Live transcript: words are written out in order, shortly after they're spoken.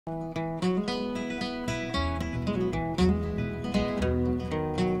I'm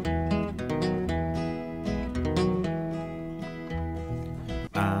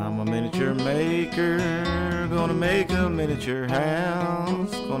a miniature maker, gonna make a miniature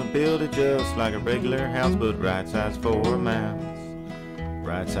house. Gonna build it just like a regular house, but right size for a mouse.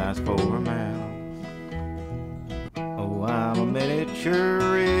 Right size for a mouse. Oh, I'm a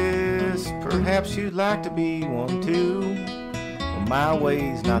miniaturist, perhaps you'd like to be one too. Well, my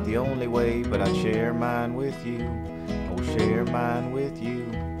way's not the only way, but I'd share mine with you. I'll share mine with you.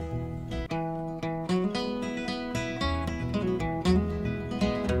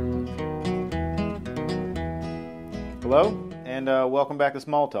 Hello, and welcome back to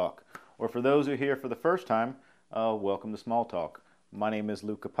Small Talk. Or for those who are here for the first time, welcome to Small Talk. My name is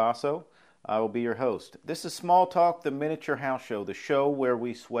Luke Capasso. I will be your host. This is Small Talk, the miniature house show, the show where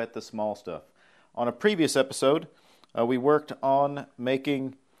we sweat the small stuff. On a previous episode, we worked on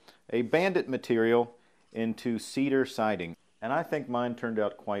making a bandit material into cedar siding, and I think mine turned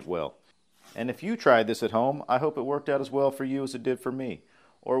out quite well. And if you tried this at home, I hope it worked out as well for you as it did for me.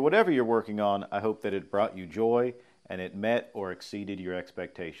 Or whatever you're working on, I hope that it brought you joy and it met or exceeded your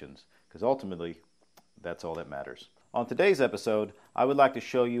expectations, because ultimately, that's all that matters. On today's episode, I would like to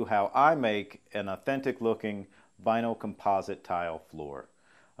show you how I make an authentic-looking vinyl composite tile floor.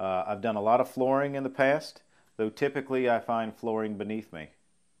 I've done a lot of flooring in the past, though typically I find flooring beneath me.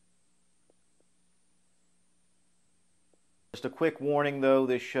 Just a quick warning though,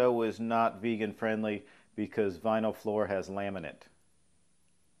 this show is not vegan friendly because vinyl floor has laminate.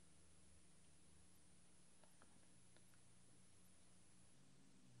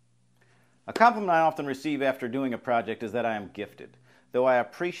 A compliment I often receive after doing a project is that I am gifted. Though I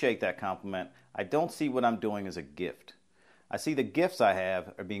appreciate that compliment, I don't see what I'm doing as a gift. I see the gifts I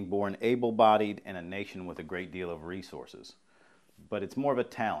have are being born able-bodied in a nation with a great deal of resources. But it's more of a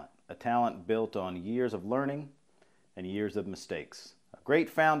talent built on years of learning and years of mistakes. A great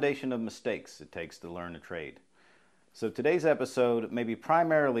foundation of mistakes it takes to learn a trade. So today's episode may be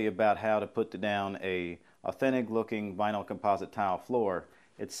primarily about how to put down a authentic-looking vinyl composite tile floor.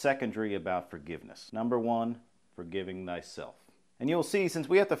 It's secondary about forgiveness. Number one, forgiving thyself. And you'll see, since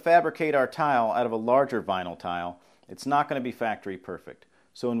we have to fabricate our tile out of a larger vinyl tile, it's not going to be factory perfect.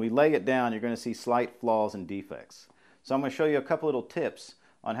 So when we lay it down, you're going to see slight flaws and defects. So I'm going to show you a couple little tips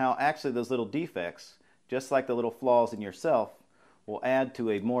on how actually those little defects, just like the little flaws in yourself, will add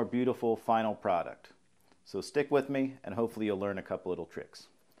to a more beautiful final product. So stick with me, and hopefully you'll learn a couple little tricks.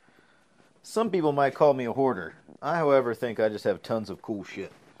 Some people might call me a hoarder. I, however, think I just have tons of cool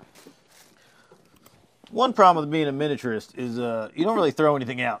shit. One problem with being a miniaturist is you don't really throw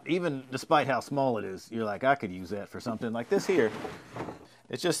anything out, even despite how small it is. You're like, I could use that for something like this here.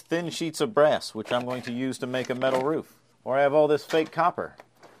 It's just thin sheets of brass, which I'm going to use to make a metal roof. Or I have all this fake copper,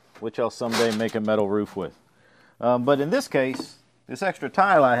 which I'll someday make a metal roof with. But in this case, this extra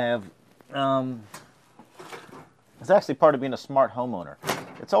tile I have is actually part of being a smart homeowner.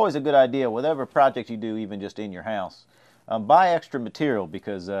 It's always a good idea, whatever project you do, even just in your house, buy extra material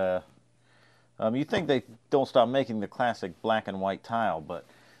because you think they don't stop making the classic black and white tile, but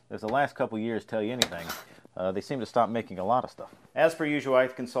as the last couple years tell you anything, they seem to stop making a lot of stuff. As per usual, I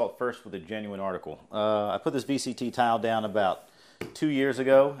consult first with a genuine article. I put this VCT tile down about 2 years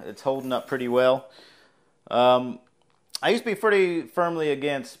ago. It's holding up pretty well. I used to be pretty firmly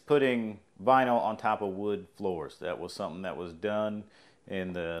against putting vinyl on top of wood floors. That was something that was done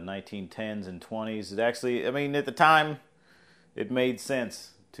in the 1910s and 20s. It actually, I mean, at the time, it made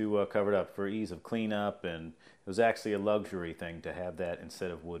sense to cover it up for ease of cleanup, and it was actually a luxury thing to have that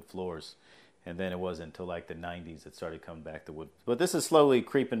instead of wood floors. And then it wasn't until like the 90s it started coming back to wood. But this is slowly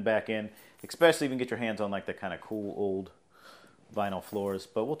creeping back in, especially if you can get your hands on like the kind of cool old vinyl floors.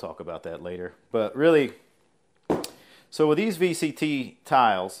 But we'll talk about that later. But really, so with these VCT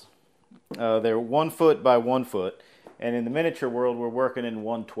tiles, they're 1 foot by 1 foot. And in the miniature world, we're working in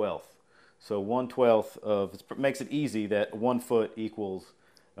 1/12. So 1/12 of, it makes it easy that 1 foot equals,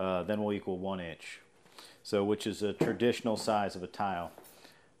 then will equal 1 inch. So which is a traditional size of a tile.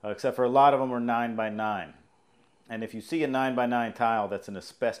 Except for a lot of them are 9 by 9. And if you see a 9 by 9 tile, that's an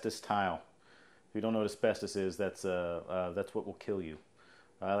asbestos tile. If you don't know what asbestos is, that's what will kill you.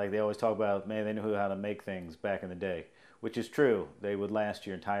 Like they always talk about, man, they knew how to make things back in the day. Which is true. They would last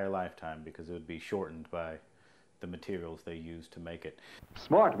your entire lifetime because it would be shortened by the materials they use to make it.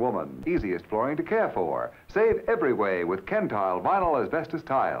 Smart woman, easiest flooring to care for. Save every way with Kentile vinyl asbestos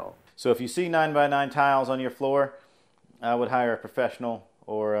tile. So if you see 9 by 9 tiles on your floor, I would hire a professional,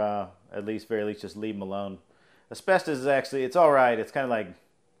 or at least very least just leave them alone. Asbestos is actually, it's all right. It's kind of like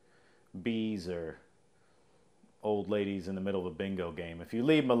bees or old ladies in the middle of a bingo game. If you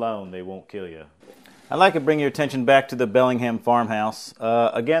leave them alone, they won't kill you. I'd like to bring your attention back to the Bellingham farmhouse.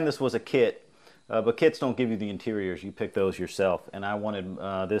 Again, this was a kit, but kits don't give you the interiors. You pick those yourself, and I wanted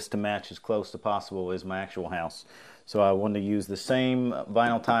this to match as close as possible as my actual house. So I wanted to use the same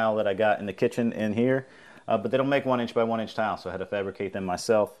vinyl tile that I got in the kitchen in here, but they don't make 1-inch by 1-inch tile, so I had to fabricate them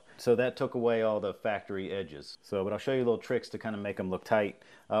myself. So that took away all the factory edges. But I'll show you little tricks to kind of make them look tight.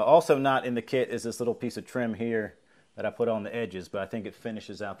 Also not in the kit is this little piece of trim here that I put on the edges, but I think it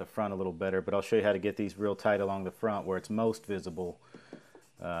finishes out the front a little better. But I'll show you how to get these real tight along the front where it's most visible,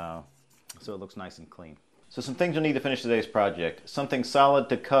 so it looks nice and clean. So some things you'll need to finish today's project. Something solid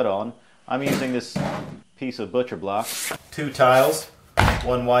to cut on. I'm using this piece of butcher block. 2 tiles,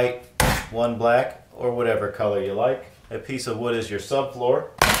 1 white, 1 black, or whatever color you like. A piece of wood is your subfloor,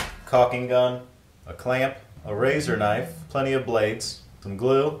 caulking gun, a clamp, a razor knife, plenty of blades, some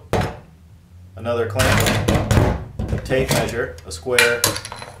glue, another clamp, a tape measure, a square,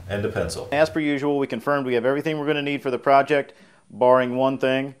 and a pencil. As per usual, we confirmed we have everything we're going to need for the project, barring one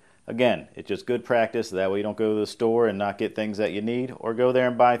thing. Again, it's just good practice. That way you don't go to the store and not get things that you need, or go there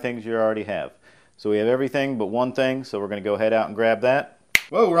and buy things you already have. So we have everything but one thing, so we're going to go head out and grab that.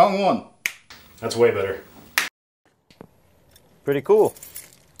 Whoa, wrong one. That's way better. Pretty cool.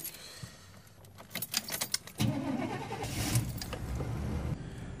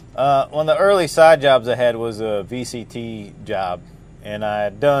 One of the early side jobs I had was a VCT job, and I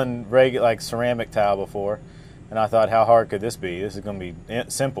had done regular like ceramic tile before, and I thought, how hard could this be? This is going to be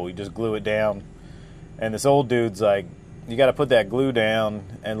simple. You just glue it down, and this old dude's like, you got to put that glue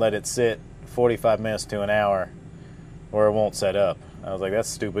down and let it sit 45 minutes to an hour, or it won't set up. I was like, that's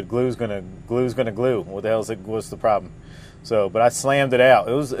stupid. Glue's gonna glue. What the hell what's the problem? So, but I slammed it out.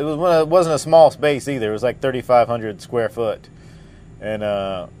 It wasn't a small space either. It was like 3,500 square foot, and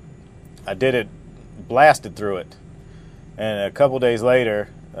I did it, blasted through it. And a couple days later,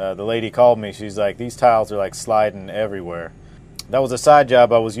 the lady called me. She's like, these tiles are like sliding everywhere. That was a side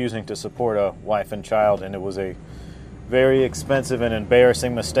job I was using to support a wife and child, and it was a very expensive and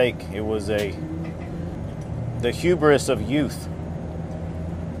embarrassing mistake. It was the hubris of youth.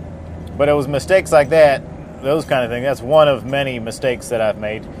 But it was mistakes like that, those kind of things. That's one of many mistakes that I've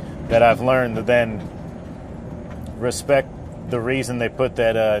made that I've learned to then respect the reason they put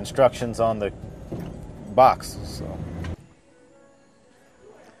that instructions on the box. So.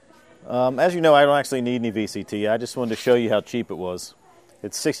 As you know, I don't actually need any VCT. I just wanted to show you how cheap it was.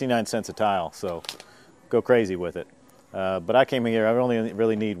 It's 69 cents a tile, so go crazy with it. But I came here, I only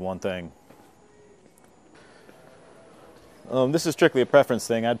really need one thing. This is strictly a preference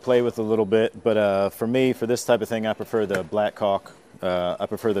thing. I'd play with it a little bit, but for me, for this type of thing, I prefer the black caulk. I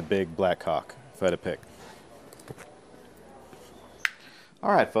prefer the big black caulk, if I had to pick.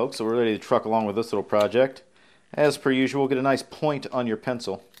 Alright folks, so we're ready to truck along with this little project. As per usual, get a nice point on your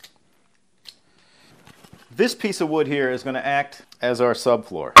pencil. This piece of wood here is going to act as our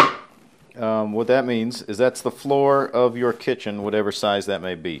subfloor. What that means is that's the floor of your kitchen, whatever size that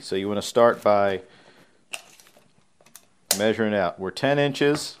may be. So you want to start by measuring out. We're 10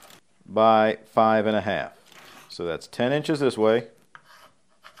 inches by 5.5. So that's 10 inches this way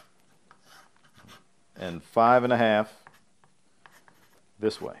and 5.5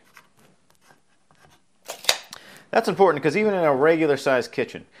 this way. That's important because even in a regular sized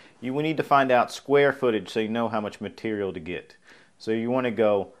kitchen, you will need to find out square footage so you know how much material to get. So you want to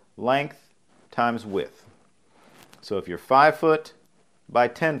go length times width. So if you're 5 foot by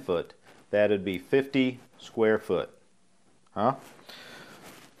 10 foot, that would be 50 square foot. Huh?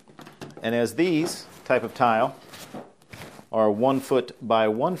 And as these type of tile are 1 foot by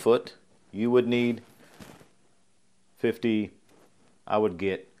 1 foot, you would need 50, I would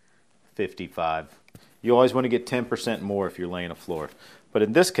get 55. You always want to get 10% more if you're laying a floor. But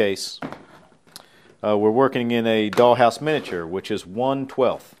in this case, we're working in a dollhouse miniature, which is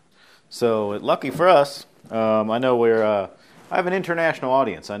 1/12. So lucky for us, I know I have an international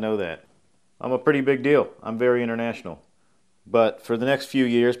audience. I know that. I'm a pretty big deal. I'm very international. But for the next few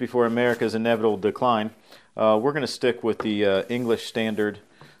years, before America's inevitable decline, we're going to stick with the English standard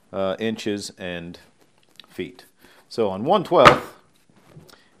inches and feet. So on 1/12,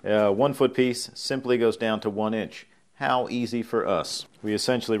 1 foot piece simply goes down to 1 inch. How easy for us. We're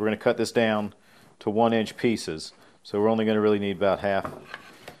going to cut this down to 1 inch pieces. So we're only going to really need about half,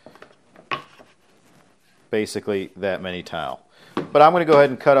 basically that many tile. But I'm going to go ahead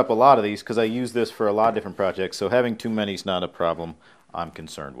and cut up a lot of these because I use this for a lot of different projects. So having too many is not a problem I'm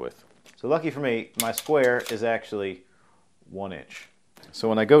concerned with. So lucky for me, my square is actually 1 inch. So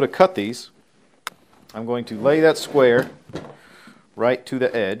when I go to cut these, I'm going to lay that square right to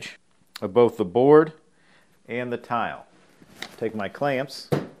the edge of both the board and the tile. Take my clamps,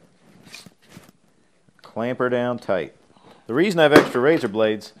 clamp her down tight. The reason I have extra razor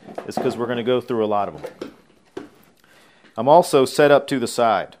blades is because we're going to go through a lot of them. I'm also set up to the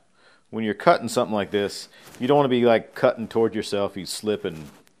side. When you're cutting something like this, you don't want to be like cutting toward yourself. You slip and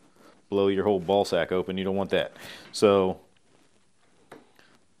blow your whole ball sack open. You don't want that. So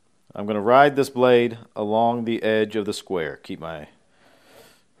I'm going to ride this blade along the edge of the square. Keep my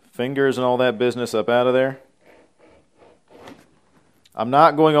fingers and all that business up out of there. I'm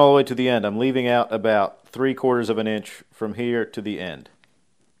not going all the way to the end. I'm leaving out about 3/4 of an inch from here to the end.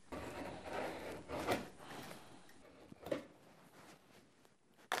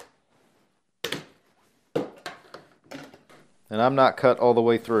 And I'm not cut all the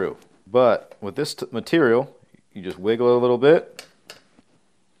way through. But with this material, you just wiggle it a little bit.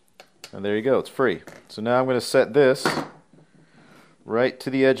 And there you go, it's free. So now I'm going to set this right to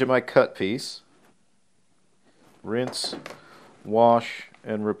the edge of my cut piece. Rinse, wash,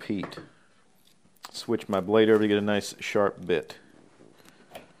 and repeat. Switch my blade over to get a nice sharp bit.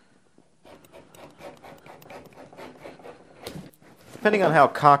 Depending on how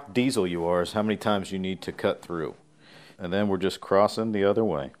cocked diesel you are is how many times you need to cut through. And then we're just crossing the other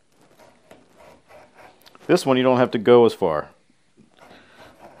way. This one you don't have to go as far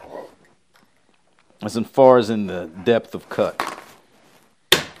as in the depth of cut.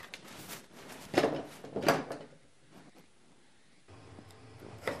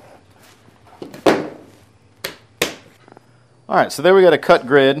 Alright, so there we got a cut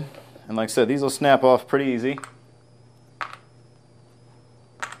grid, and like I said, these will snap off pretty easy.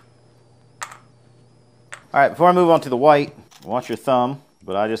 Alright, before I move on to the white, watch your thumb,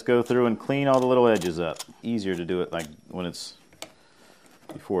 but I just go through and clean all the little edges up. Easier to do it like when it's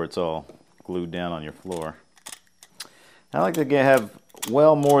before it's all glued down on your floor. I like to have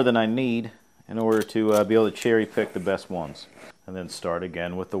well more than I need in order to be able to cherry pick the best ones. And then start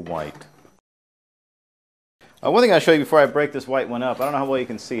again with the white. One thing I'll show you before I break this white one up, I don't know how well you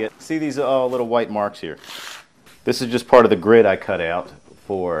can see it. See these little white marks here? This is just part of the grid I cut out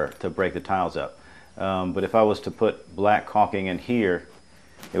to break the tiles up. But if I was to put black caulking in here,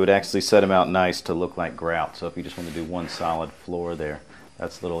 it would actually set them out nice to look like grout. So if you just want to do one solid floor there,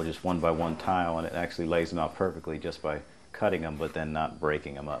 that's little just 1x1 tile, and it actually lays them out perfectly just by cutting them but then not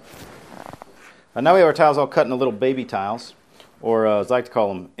breaking them up. Now we have our tiles all cut into little baby tiles, or as I like to call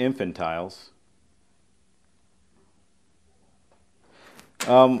them, infant tiles.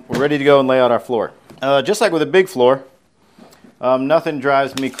 We're ready to go and lay out our floor. Just like with a big floor, nothing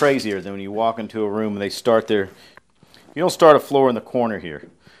drives me crazier than when you walk into a room and they start there. You don't start a floor in the corner here,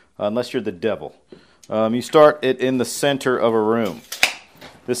 unless you're the devil. You start it in the center of a room.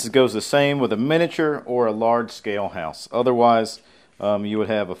 This goes the same with a miniature or a large-scale house. Otherwise, you would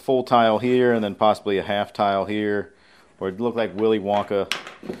have a full tile here and then possibly a half tile here, or it'd look like Willy Wonka,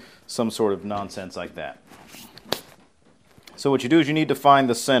 some sort of nonsense like that. So what you do is you need to find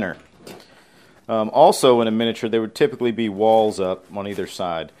the center. Also in a miniature, there would typically be walls up on either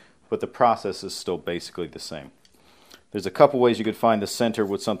side, but the process is still basically the same. There's a couple ways you could find the center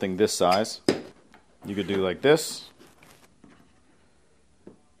with something this size. You could do like this.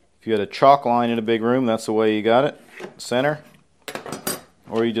 If you had a chalk line in a big room, that's the way you got it, center.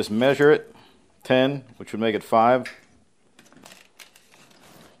 Or you just measure it, 10, which would make it 5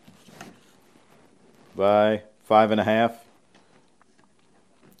 by 5.5.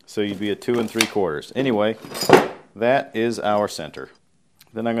 So you'd be at 2 3/4. Anyway, that is our center.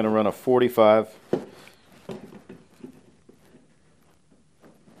 Then I'm going to run a 45.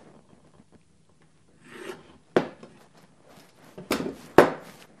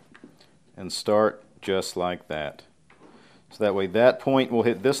 And start just like that. So that way that point will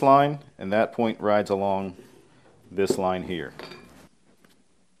hit this line, and that point rides along this line here.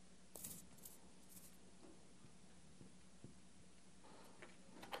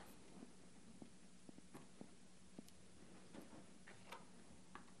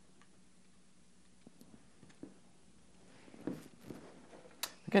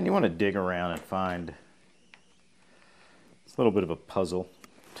 Again, you want to dig around and find, it's a little bit of a puzzle,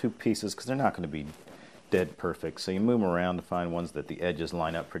 2 pieces, because they're not going to be dead perfect. So you move them around to find ones that the edges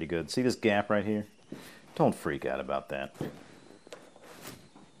line up pretty good. See this gap right here? Don't freak out about that.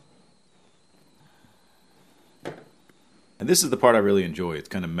 And this is the part I really enjoy. It's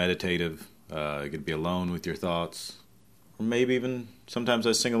kind of meditative. You could be alone with your thoughts, or maybe even sometimes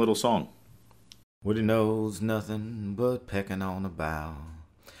I sing a little song. Woody knows nothing but pecking on a bough.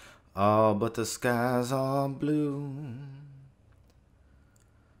 Oh, but the skies are blue.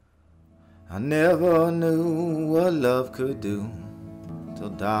 I never knew what love could do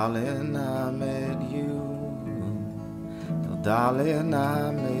till, darling, I met you. darling,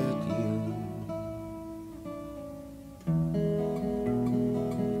 I met you.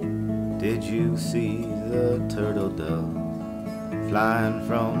 Did you see the turtle dove flying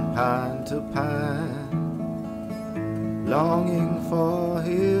from pine to pine, longing for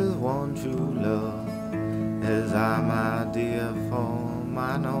his one true love, as I, my dear, for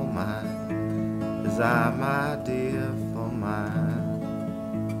mine, oh mine, as I, my dear, for mine.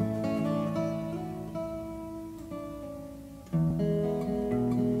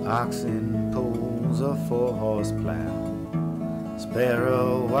 Oxen pulls a 4-horse plow.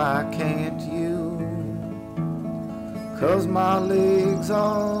 Sparrow, why can't you? 'Cause my legs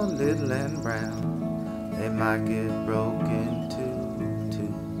are little and brown. They might get broken too.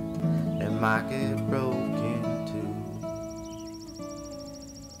 They might get broken too.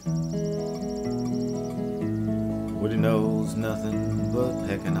 Woody knows nothing but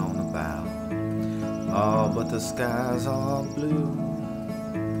pecking on the bough. Oh, but the skies are blue.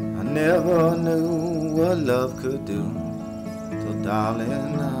 I never knew what love could do, till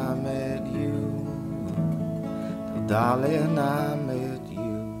darling I met you, till darling I met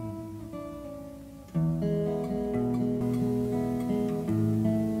you.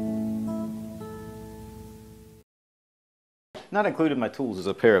 Not included in my tools is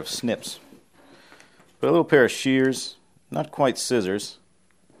a pair of snips, but a little pair of shears, not quite scissors.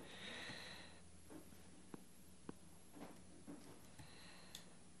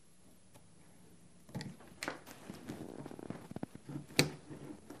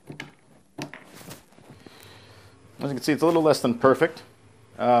 As you can see, it's a little less than perfect,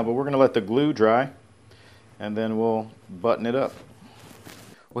 but we're going to let the glue dry, and then we'll button it up.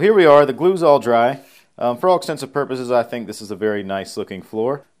 Well, here we are. The glue's all dry. For all intents and purposes, I think this is a very nice looking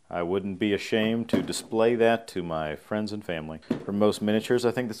floor. I wouldn't be ashamed to display that to my friends and family. For most miniatures, I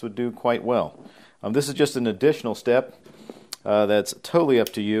think this would do quite well. This is just an additional step that's totally up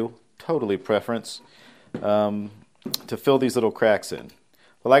to you, totally preference, to fill these little cracks in.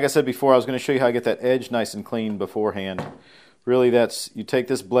 But like I said before, I was going to show you how to get that edge nice and clean beforehand. Really, that's, you take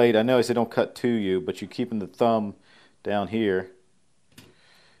this blade, I know I said don't cut to you, but you keep in the thumb down here,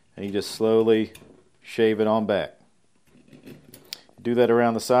 and you just slowly shave it on back. Do that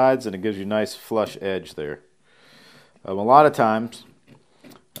around the sides, and it gives you a nice flush edge there. A lot of times,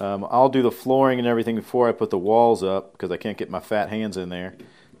 I'll do the flooring and everything before I put the walls up, because I can't get my fat hands in there.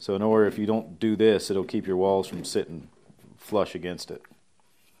 So in order, if you don't do this, it'll keep your walls from sitting flush against it.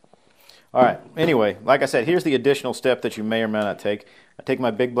 All right, anyway, like I said, here's the additional step that you may or may not take. I take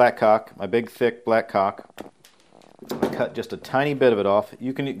my big black cock, my big thick black cock. I cut just a tiny bit of it off.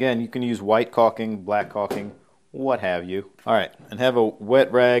 You can, again, you can use white caulking, black caulking, what have you. All right, and have a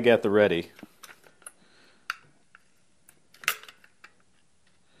wet rag at the ready.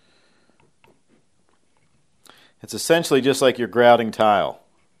 It's essentially just like you're grouting tile.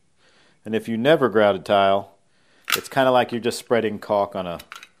 And if you never grouted tile, it's kind of like you're just spreading caulk on a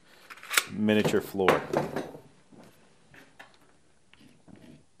miniature floor.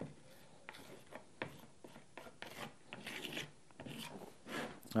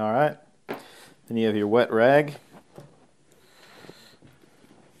 All right, then you have your wet rag.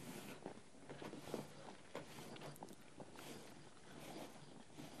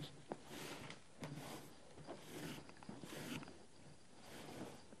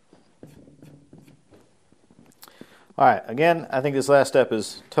 All right, again, I think this last step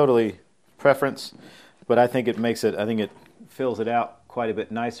is totally preference, but I think it makes it, I think it fills it out quite a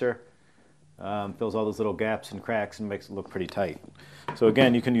bit nicer, fills all those little gaps and cracks and makes it look pretty tight. So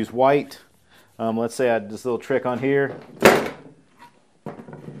again, you can use white. Let's say I had this little trick on here.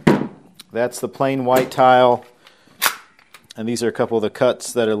 That's the plain white tile, and these are a couple of the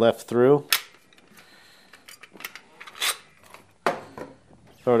cuts that are left through.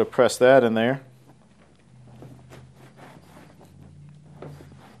 Sort of press that in there.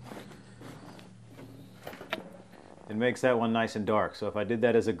 It makes that one nice and dark. So if I did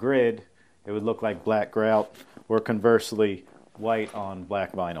that as a grid, it would look like black grout, or conversely, white on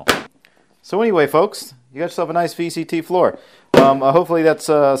black vinyl. So anyway, folks, you got yourself a nice VCT floor. Hopefully that's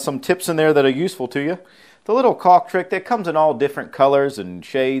some tips in there that are useful to you. The little caulk trick, that comes in all different colors and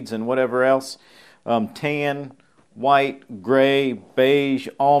shades and whatever else. Tan, white, gray, beige,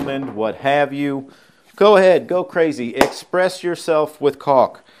 almond, what have you. Go ahead, go crazy. Express yourself with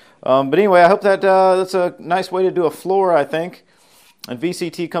caulk. But anyway, I hope that that's a nice way to do a floor, I think. And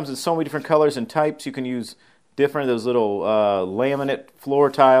VCT comes in so many different colors and types. You can use different, those little laminate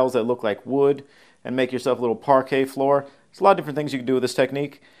floor tiles that look like wood and make yourself a little parquet floor. There's a lot of different things you can do with this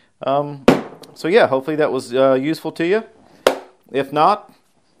technique. So yeah, hopefully that was useful to you. If not,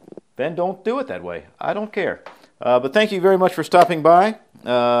 then don't do it that way. I don't care. But thank you very much for stopping by.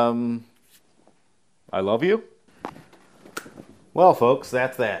 I love you. Well, folks,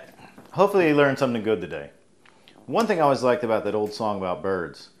 that's that. Hopefully you learned something good today. One thing I always liked about that old song about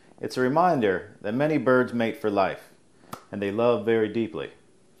birds, it's a reminder that many birds mate for life, and they love very deeply.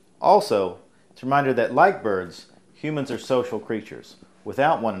 Also, it's a reminder that, like birds, humans are social creatures.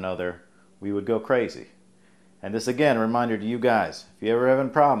 Without one another, we would go crazy. And this again, a reminder to you guys, if you ever having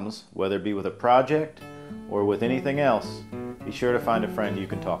problems, whether it be with a project or with anything else, be sure to find a friend you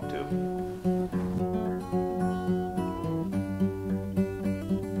can talk to.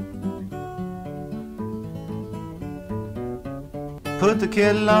 Put the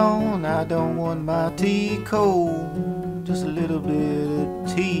kettle on, I don't want my tea cold. Just a little bit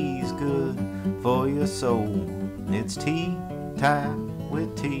of tea's good for your soul. It's tea time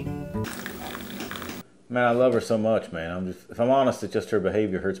with tea. Man, I love her so much, man. If I'm honest, it's just her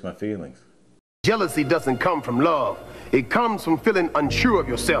behavior hurts my feelings. Jealousy doesn't come from love. It comes from feeling unsure of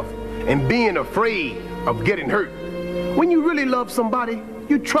yourself and being afraid of getting hurt. When you really love somebody,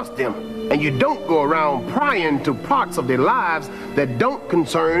 you trust them, and you don't go around prying to parts of their lives that don't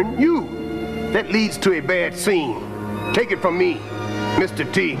concern you. That leads to a bad scene. Take it from me,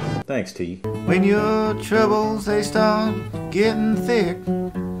 Mr. T. Thanks, T. When your troubles, they start getting thick,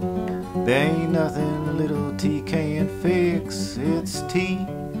 there ain't nothing a little tea can't fix. It's tea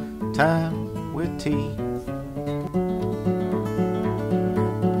time with tea.